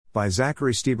By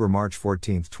Zachary Stieber, March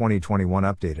 14, 2021.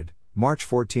 Updated, March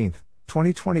 14,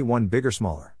 2021. Bigger,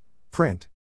 smaller. Print.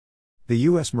 The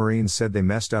U.S. Marines said they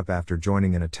messed up after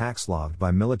joining in attacks logged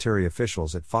by military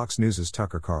officials at Fox News'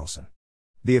 Tucker Carlson.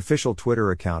 The official Twitter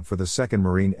account for the 2nd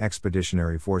Marine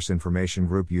Expeditionary Force Information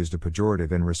Group used a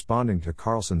pejorative in responding to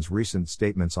Carlson's recent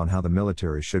statements on how the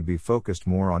military should be focused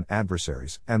more on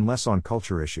adversaries and less on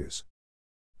culture issues.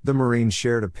 The Marines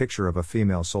shared a picture of a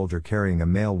female soldier carrying a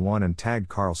male one and tagged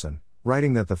Carlson,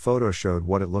 writing that the photo showed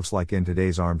what it looks like in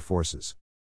today's armed forces.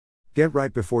 "Get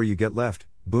right before you get left,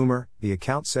 boomer," the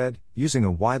account said, using a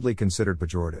widely considered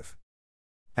pejorative.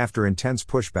 After intense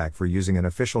pushback for using an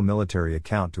official military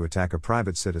account to attack a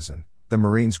private citizen, the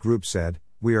Marines group said,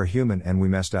 "We are human and we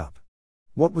messed up."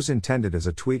 What was intended as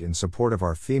a tweet in support of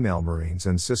our female Marines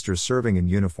and sisters serving in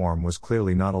uniform was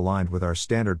clearly not aligned with our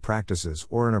standard practices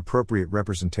or an appropriate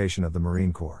representation of the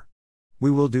Marine Corps.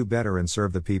 We will do better and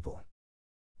serve the people.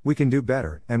 We can do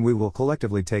better, and we will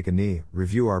collectively take a knee,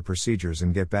 review our procedures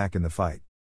and get back in the fight.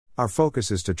 Our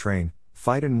focus is to train,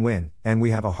 fight and win, and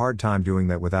we have a hard time doing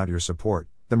that without your support,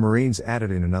 the Marines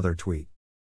added in another tweet.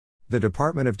 The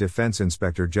Department of Defense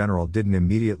Inspector General didn't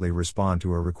immediately respond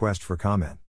to a request for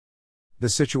comment. The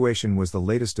situation was the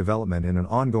latest development in an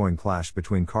ongoing clash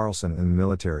between Carlson and the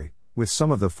military, with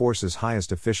some of the force's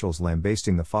highest officials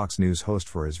lambasting the Fox News host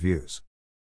for his views.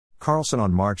 Carlson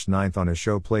on March 9 on his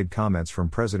show played comments from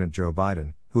President Joe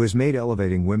Biden, who has made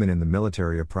elevating women in the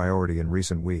military a priority in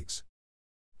recent weeks.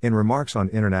 In remarks on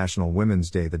International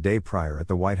Women's Day the day prior at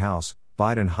the White House,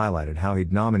 Biden highlighted how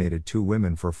he'd nominated 2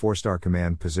 women for 4-star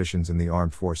command positions in the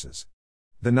armed forces.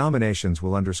 The nominations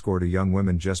will underscore to young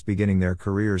women just beginning their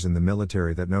careers in the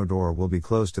military that no door will be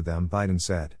closed to them, Biden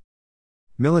said.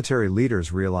 Military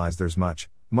leaders realize there's much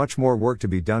more work to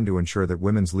be done to ensure that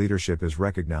women's leadership is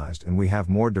recognized and we have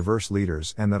more diverse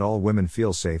leaders and that all women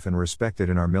feel safe and respected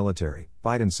in our military,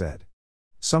 Biden said.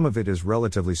 Some of it is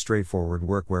relatively straightforward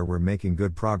work where we're making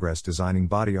good progress designing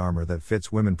body armor that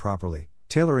fits women properly,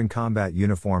 tailoring combat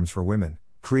uniforms for women,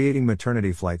 creating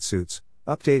maternity flight suits,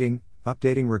 updating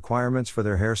requirements for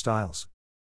their hairstyles.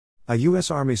 A U.S.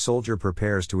 Army soldier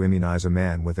prepares to immunize a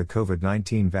man with a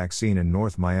COVID-19 vaccine in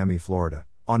North Miami, Florida,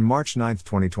 on March 9,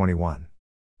 2021.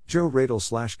 Joe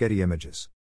Radel/Getty Images.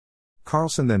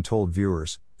 Carlson then told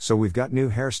viewers, "So we've got new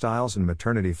hairstyles and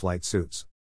maternity flight suits.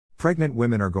 Pregnant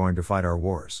women are going to fight our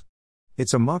wars."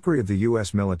 It's a mockery of the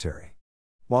U.S. military.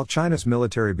 While China's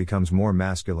military becomes more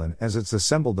masculine as it's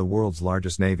assembled the world's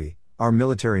largest navy, our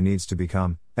military needs to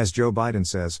become, as Joe Biden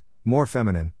says, more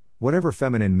feminine, whatever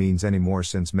feminine means anymore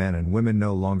since men and women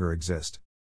no longer exist.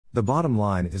 The bottom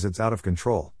line is it's out of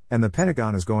control, and the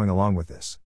Pentagon is going along with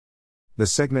this. The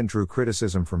segment drew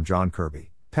criticism from John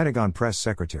Kirby, Pentagon press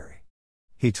secretary.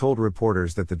 He told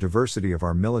reporters that the diversity of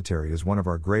our military is one of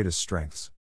our greatest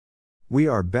strengths. We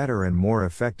are better and more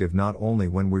effective not only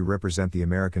when we represent the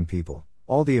American people,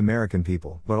 all the American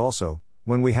people, but also,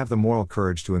 when we have the moral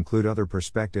courage to include other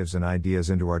perspectives and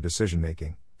ideas into our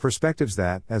decision-making, perspectives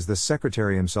that, as the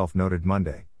Secretary himself noted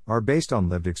Monday, are based on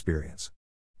lived experience.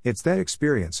 It's that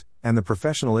experience, and the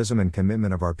professionalism and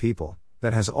commitment of our people,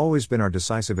 that has always been our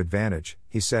decisive advantage,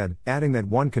 he said, adding that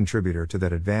one contributor to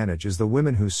that advantage is the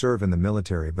women who serve in the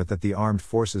military but that the armed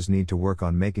forces need to work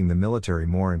on making the military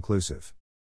more inclusive.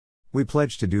 We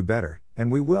pledge to do better,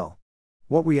 and we will.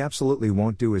 What we absolutely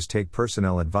won't do is take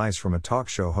personnel advice from a talk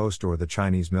show host or the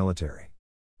Chinese military.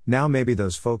 Now maybe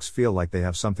those folks feel like they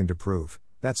have something to prove,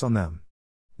 that's on them.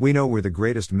 We know we're the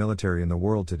greatest military in the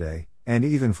world today, and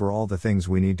even for all the things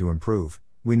we need to improve,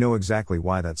 we know exactly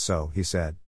why that's so, he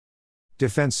said.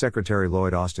 Defense Secretary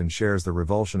Lloyd Austin shares the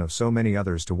revulsion of so many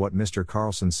others to what Mr.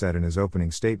 Carlson said in his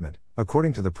opening statement,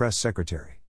 according to the press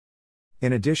secretary.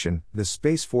 In addition, the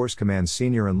Space Force Command's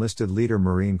senior enlisted leader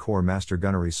Marine Corps Master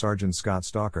Gunnery Sergeant Scott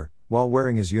Stalker, while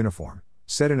wearing his uniform,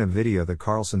 said in a video that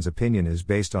Carlson's opinion is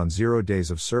based on 0 days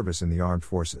of service in the armed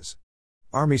forces.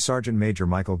 Army Sergeant Major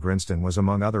Michael Grinston was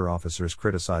among other officers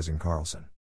criticizing Carlson.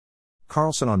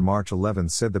 Carlson on March 11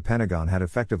 said the Pentagon had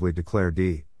effectively declared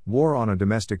war on a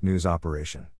domestic news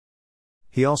operation.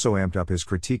 He also amped up his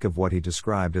critique of what he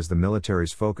described as the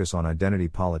military's focus on identity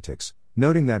politics,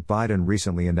 noting that Biden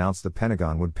recently announced the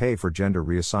Pentagon would pay for gender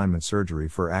reassignment surgery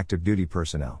for active duty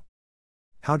personnel.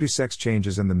 How do sex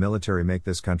changes in the military make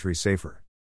this country safer?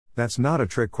 That's not a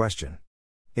trick question.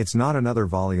 It's not another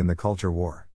volley in the culture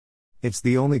war. It's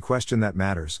the only question that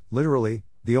matters, literally,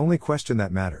 the only question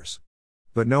that matters.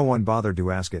 But no one bothered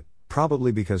to ask it,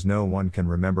 probably because no one can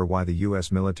remember why the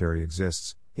U.S. military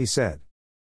exists, he said.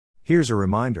 Here's a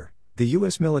reminder, the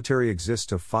U.S. military exists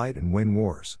to fight and win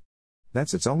wars.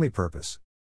 That's its only purpose.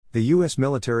 The U.S.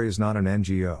 military is not an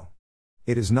NGO.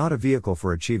 It is not a vehicle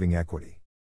for achieving equity.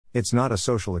 It's not a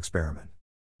social experiment.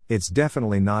 It's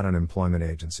definitely not an employment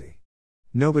agency.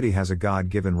 Nobody has a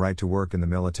God-given right to work in the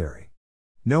military.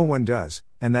 No one does,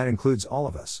 and that includes all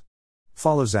of us.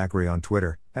 Follow Zachary on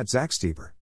Twitter, @ZachStieber.